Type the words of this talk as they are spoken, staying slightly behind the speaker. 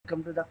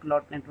welcome to the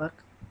Cloud Network.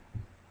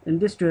 In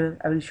this tutorial,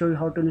 I will show you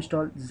how to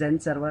install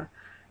XenServer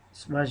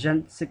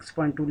version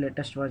 6.2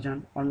 latest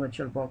version on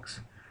VirtualBox.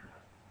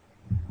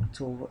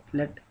 So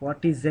what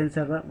is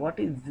XenServer? What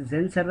is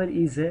XenServer?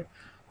 Is a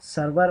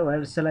server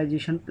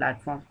virtualization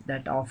platform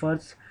that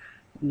offers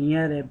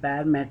near a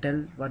bare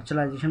metal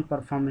virtualization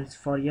performance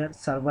for your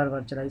server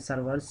virtualized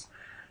servers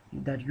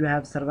that you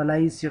have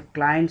serverless your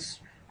clients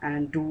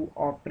and to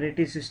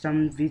operating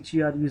systems which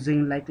you are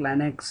using like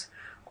Linux,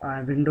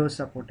 Windows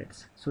supported.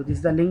 So this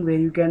is the link where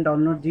you can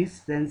download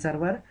this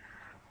XenServer.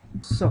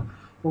 So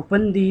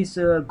open this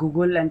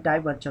Google and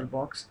type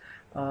VirtualBox.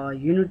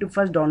 You need to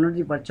first download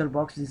the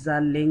VirtualBox. This is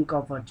a link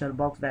of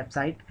VirtualBox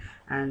website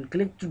and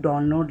click to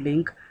download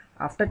link.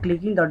 After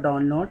clicking the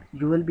download,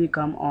 you will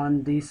become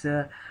on this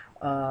uh,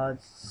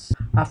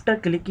 after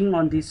clicking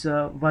on this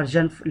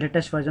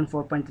latest version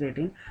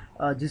 4.13,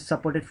 this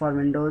supported for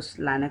Windows,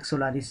 Linux,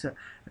 Solaris.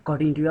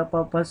 According to your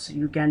purpose,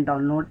 you can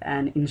download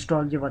and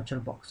install the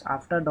VirtualBox.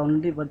 After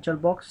downloading the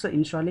VirtualBox,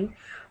 installing,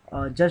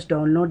 just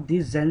download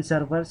this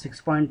XenServer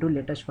 6.2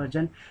 latest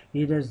version.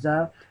 Here is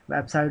the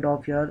website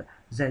of your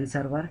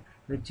XenServer,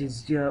 which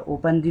is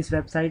open this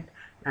website,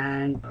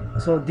 and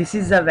so this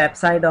is the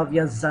website of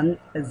your Zen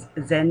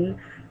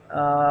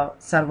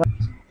server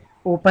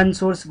open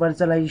source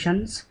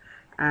virtualizations.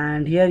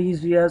 And here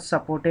is your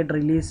supported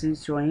release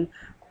is showing.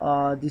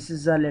 This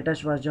is the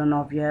latest version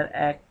of your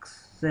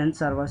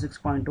XenServer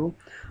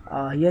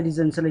 6.2. Here is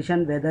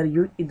installation whether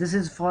you this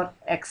is for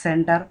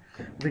XenCenter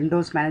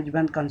Windows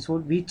Management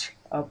Console, which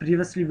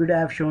previously video I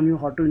have shown you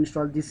how to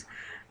install this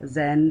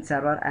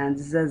XenServer, and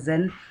this is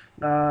a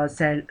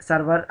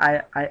server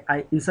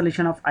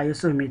installation of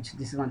ISO image,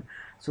 this one.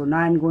 So now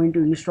I'm going to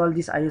install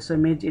this ISO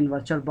image in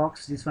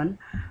VirtualBox, this one.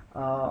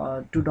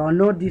 To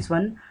download this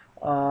one,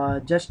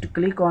 just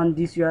click on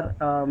this your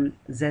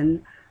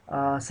Zen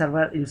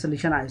server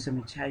installation ISO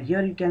image.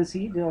 Here you can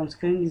see the on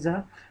screen is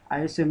a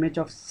ISO image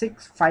of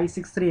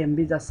 6563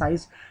 MB the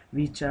size,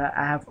 which I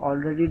have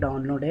already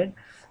downloaded.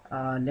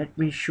 Let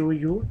me show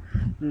you.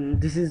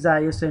 This is the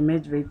ISO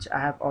image which I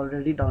have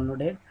already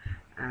downloaded,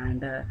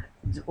 and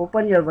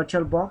open your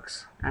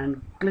VirtualBox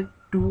and click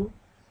to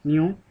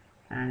new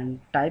and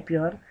type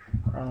your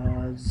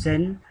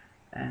Zen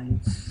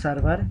and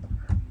server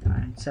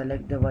and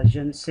select the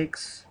version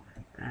 6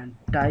 and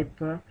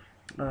type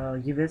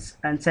US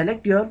and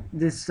select your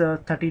this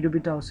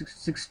 32-bit or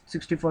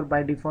 64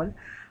 by default.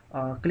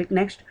 Click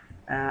next.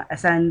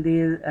 Assign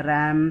the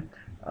RAM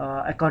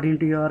according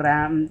to your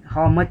RAM,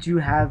 how much you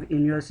have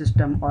in your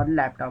system or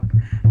laptop.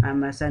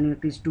 I'm assigning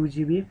it is 2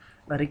 GB.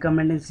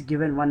 Recommend is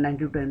given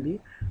 192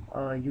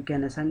 MB. You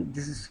can assign.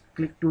 This is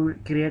click to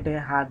create a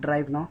hard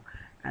drive now,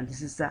 and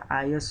this is the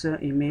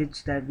ISO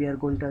image that we are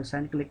going to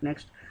assign. Click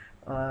next.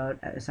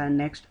 Assign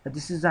next.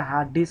 This is the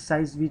hard disk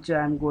size which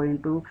I am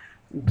going to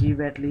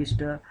give at least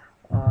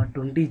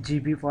 20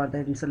 GB for the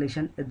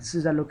installation. This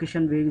is a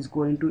location where is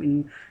going to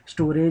in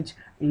storage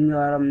in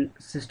your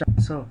system.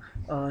 So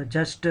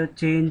just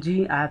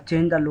changing, I have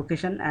changed the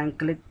location and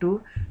click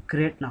to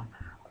create now.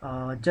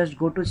 Just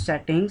go to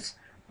settings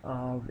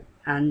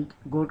and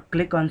go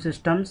click on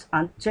systems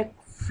and check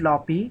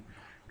floppy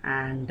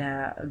and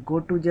go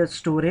to the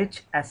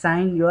storage,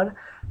 assign your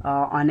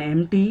on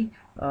empty.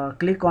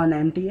 Click on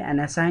empty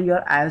and assign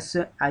your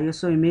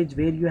ISO image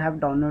where you have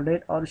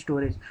downloaded or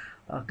storage.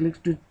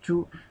 Click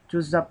to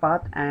choose the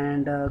path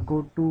and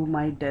go to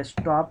my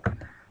desktop.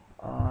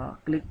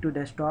 Click to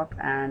desktop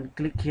and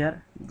click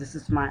here. This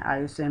is my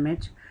ISO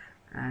image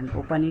and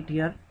open it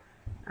here,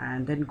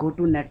 and then go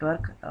to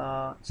network.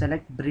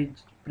 Select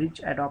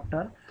bridge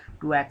adapter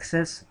to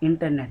access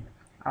internet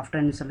after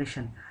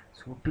installation.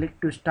 So click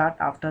to start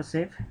after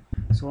save.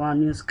 So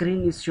on your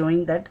screen is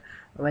showing that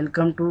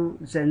welcome to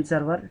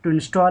XenServer. To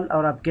install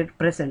or upgrade,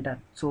 press enter.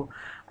 So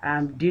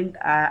I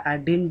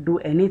didn't do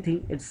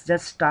anything, it's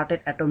just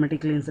started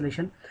automatically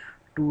installation.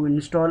 To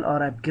install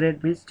or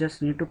upgrade means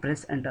just need to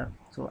press enter.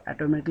 So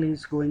automatically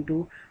it's going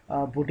to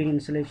booting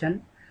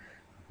installation.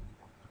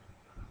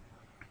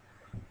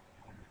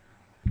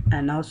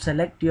 And now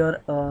select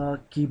your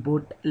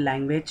keyboard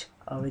language,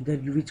 whether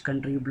which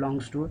country you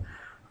belongs to,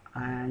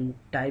 and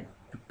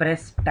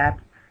press tab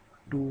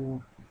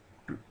to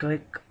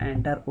click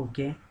enter.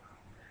 OK,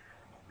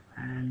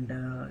 and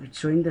it's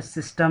showing the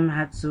system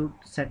has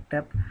set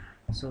up.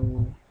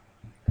 So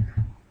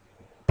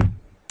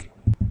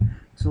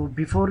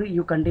before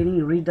you continue,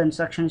 you read the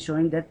instructions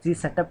showing that these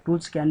setup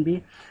tools can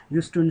be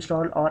used to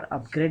install or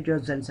upgrade your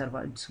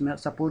XenServer. It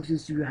supports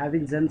if you have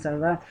in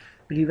XenServer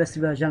previous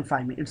version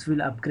 5, it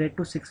will upgrade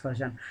to 6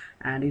 version,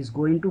 and is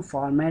going to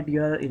format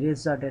your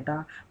erase the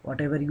data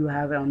whatever you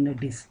have on the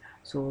disk.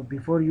 So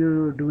before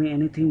you doing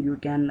anything, you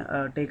can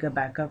take a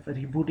backup,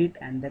 reboot it,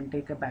 and then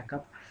take a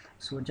backup.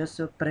 So just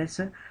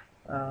press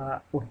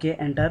OK,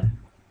 enter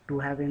to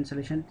have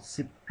installation.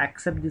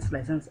 Accept this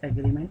license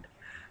agreement,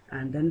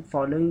 and then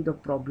following the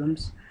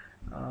problems.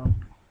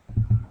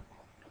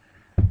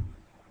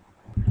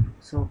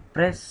 So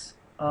press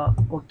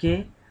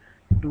OK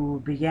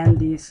to begin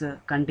this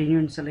continue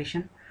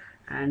installation,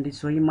 and it's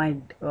showing my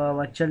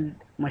virtual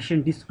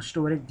machine disk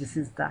storage. This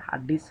is the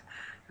hard disk.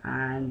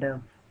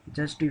 And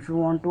just if you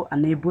want to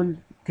enable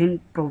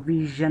thin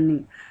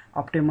provisioning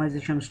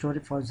optimization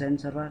storage for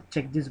XenServer,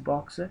 check this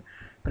box,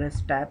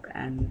 press tab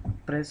and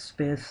press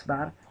space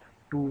bar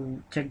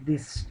to check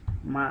this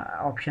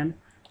option.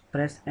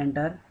 Press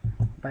enter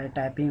by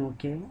typing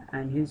OK,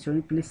 and he's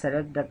showing please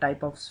select the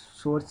type of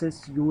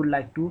sources you would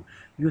like to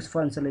use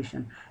for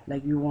installation,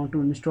 like you want to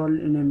install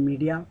in a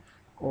media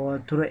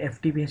or through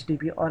FTP,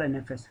 HTTP or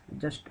NFS.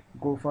 Just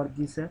go for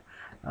this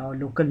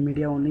local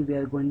media only we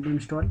are going to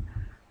install,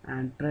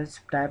 and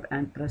press tab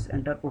and press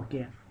enter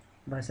OK.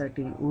 By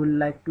setting, we would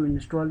like to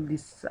install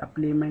this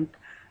supplement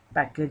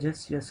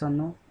packages, yes or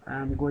no.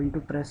 I'm going to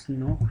press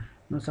no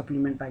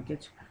supplement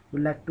package.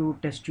 Would like to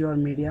test your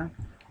media,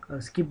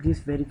 skip this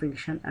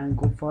verification and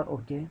go for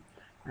OK,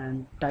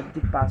 and type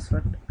the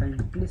password,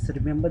 and please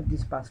remember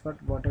this password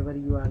whatever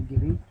you are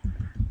giving.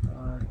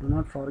 Do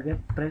not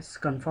forget. Press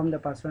confirm the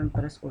password and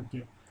press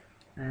OK.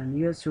 And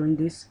here showing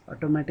this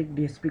automatic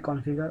DSP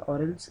configure,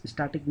 or else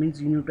static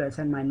means you need to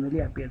assign manually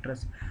IP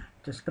address.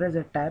 Just press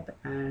a tab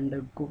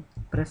and go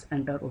press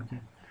enter OK.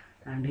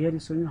 And here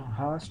is showing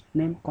host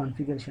name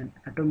configuration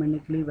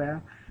automatically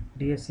via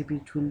DSCP,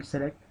 which will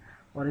select,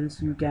 or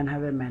else you can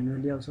have a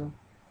manually also.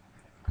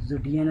 The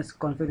DNS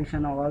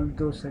configuration, all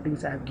those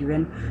settings I have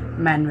given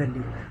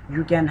manually.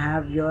 You can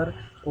have your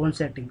own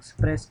settings.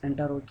 Press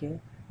enter OK,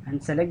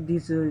 and select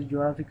this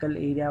geographical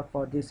area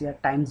for this here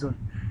time zone.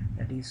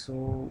 That is,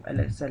 so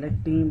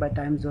selecting by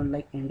time zone,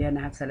 like India, and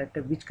I have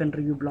selected which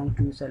country you belong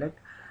to. Select.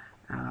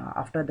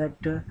 After that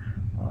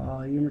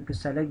you need to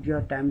select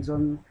your time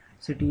zone,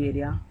 city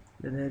area,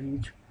 whether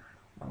each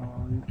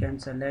you can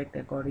select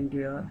according to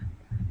your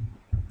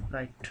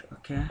right.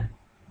 Okay,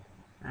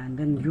 and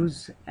then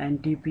use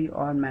NTP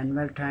or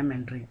manual time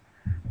entry.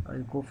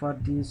 Go for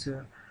these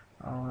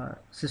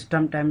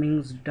system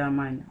timings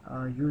determine,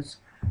 use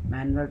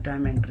manual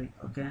time entry.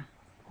 Okay,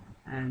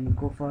 and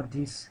go for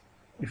this.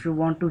 If you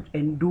want to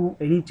do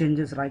any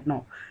changes right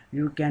now,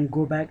 you can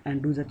go back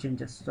and do the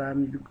changes. So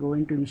I'm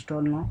going to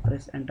install now.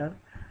 Press enter.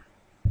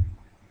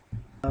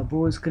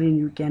 Above screen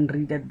you can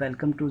read that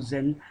welcome to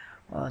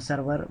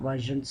XenServer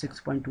version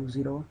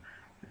 6.20,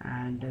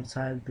 and it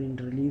has been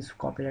released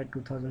copyright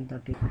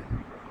 2013.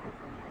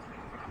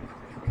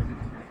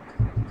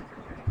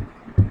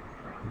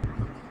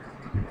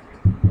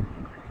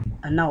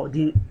 And now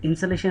the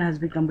installation has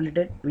been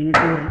completed. We need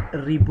to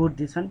reboot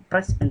this one.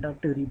 Press enter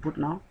to reboot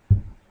now.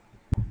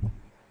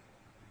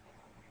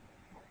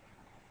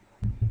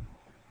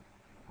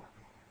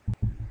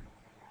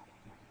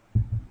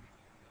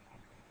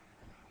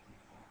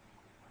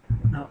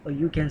 Now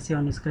you can see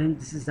on the screen,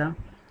 this is the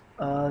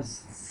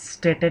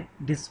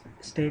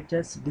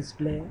status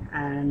display,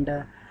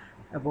 and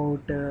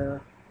about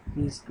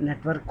this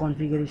network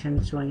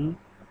configuration showing.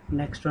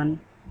 Next one,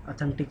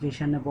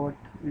 authentication. About,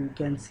 you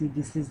can see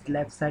this is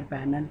left side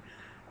panel,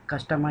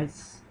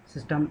 customize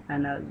system,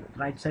 and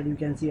right side you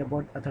can see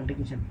about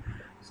authentication.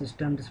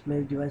 System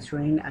display device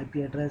showing IP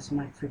address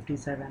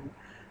MAC57,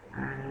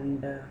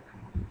 and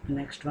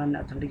next one,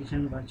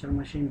 authentication virtual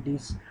machine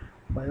disk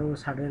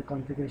BIOS hardware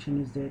configuration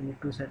is there.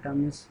 Need to set up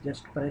is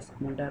just press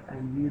enter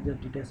and view the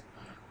details.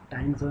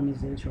 Time zone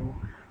is there, show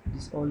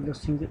this all those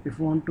things. If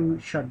you want to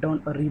shut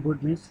down or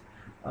reboot means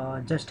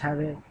just have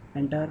a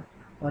enter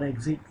or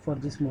exit for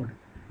this mode,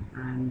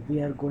 and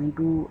we are going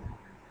to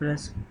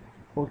press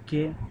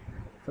OK.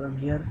 From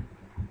here,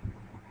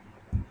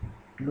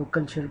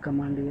 local shell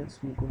command, yes,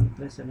 we going to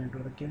press enter.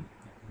 OK,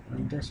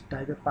 and just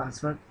type a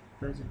password.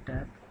 Press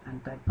tab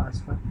and type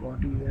password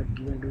what you have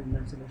given during the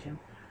installation,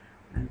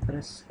 and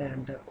press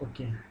enter.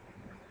 OK,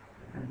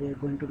 and we are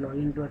going to log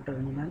into a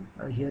terminal.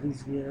 Here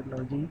is we are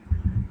logging.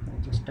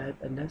 Just type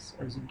ls.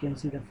 As you can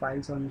see, the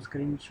files on the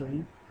screen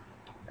showing.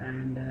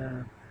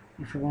 And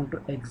if you want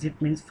to exit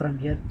means from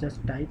here,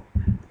 just type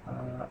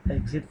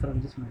exit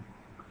from this mode.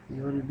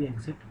 You will be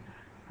exit.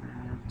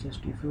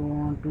 Just if you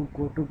want to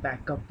go to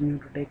backup, you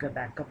need to take a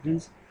backup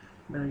means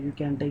you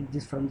can take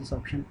this from this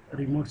option.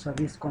 Remote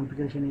service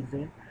configuration is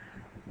there.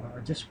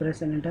 Just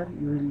press and enter.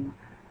 You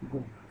will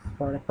go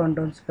for up and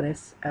down.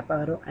 Press up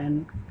arrow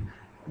and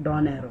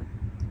down arrow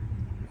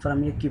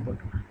from your keyboard.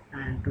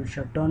 And to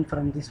shut down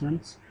from this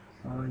ones,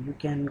 you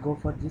can go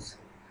for this.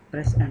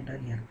 Press enter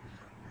here,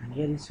 and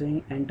here is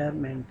showing enter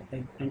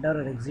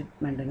or exit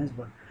maintenance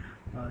board.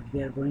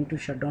 We are going to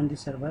shut down the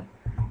server.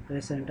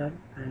 Press enter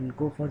and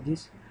go for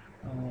this.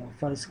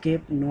 For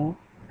escape, no,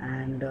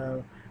 and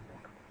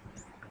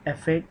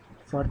F8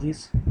 for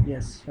this,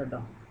 yes, shut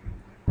down.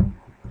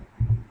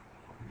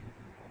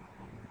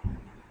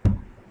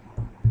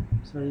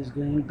 So it's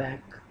going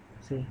back,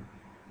 see,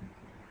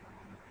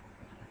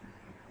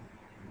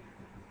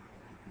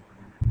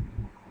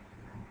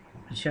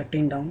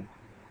 shutting down.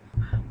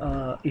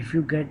 If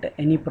you get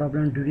any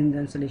problem during the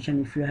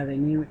installation, if you have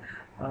any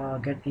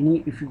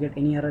if you get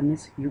any error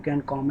miss, you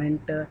can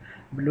comment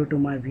below to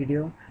my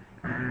video,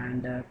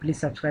 and please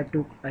subscribe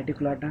to IT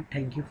Cloud.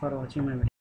 Thank you for watching my video.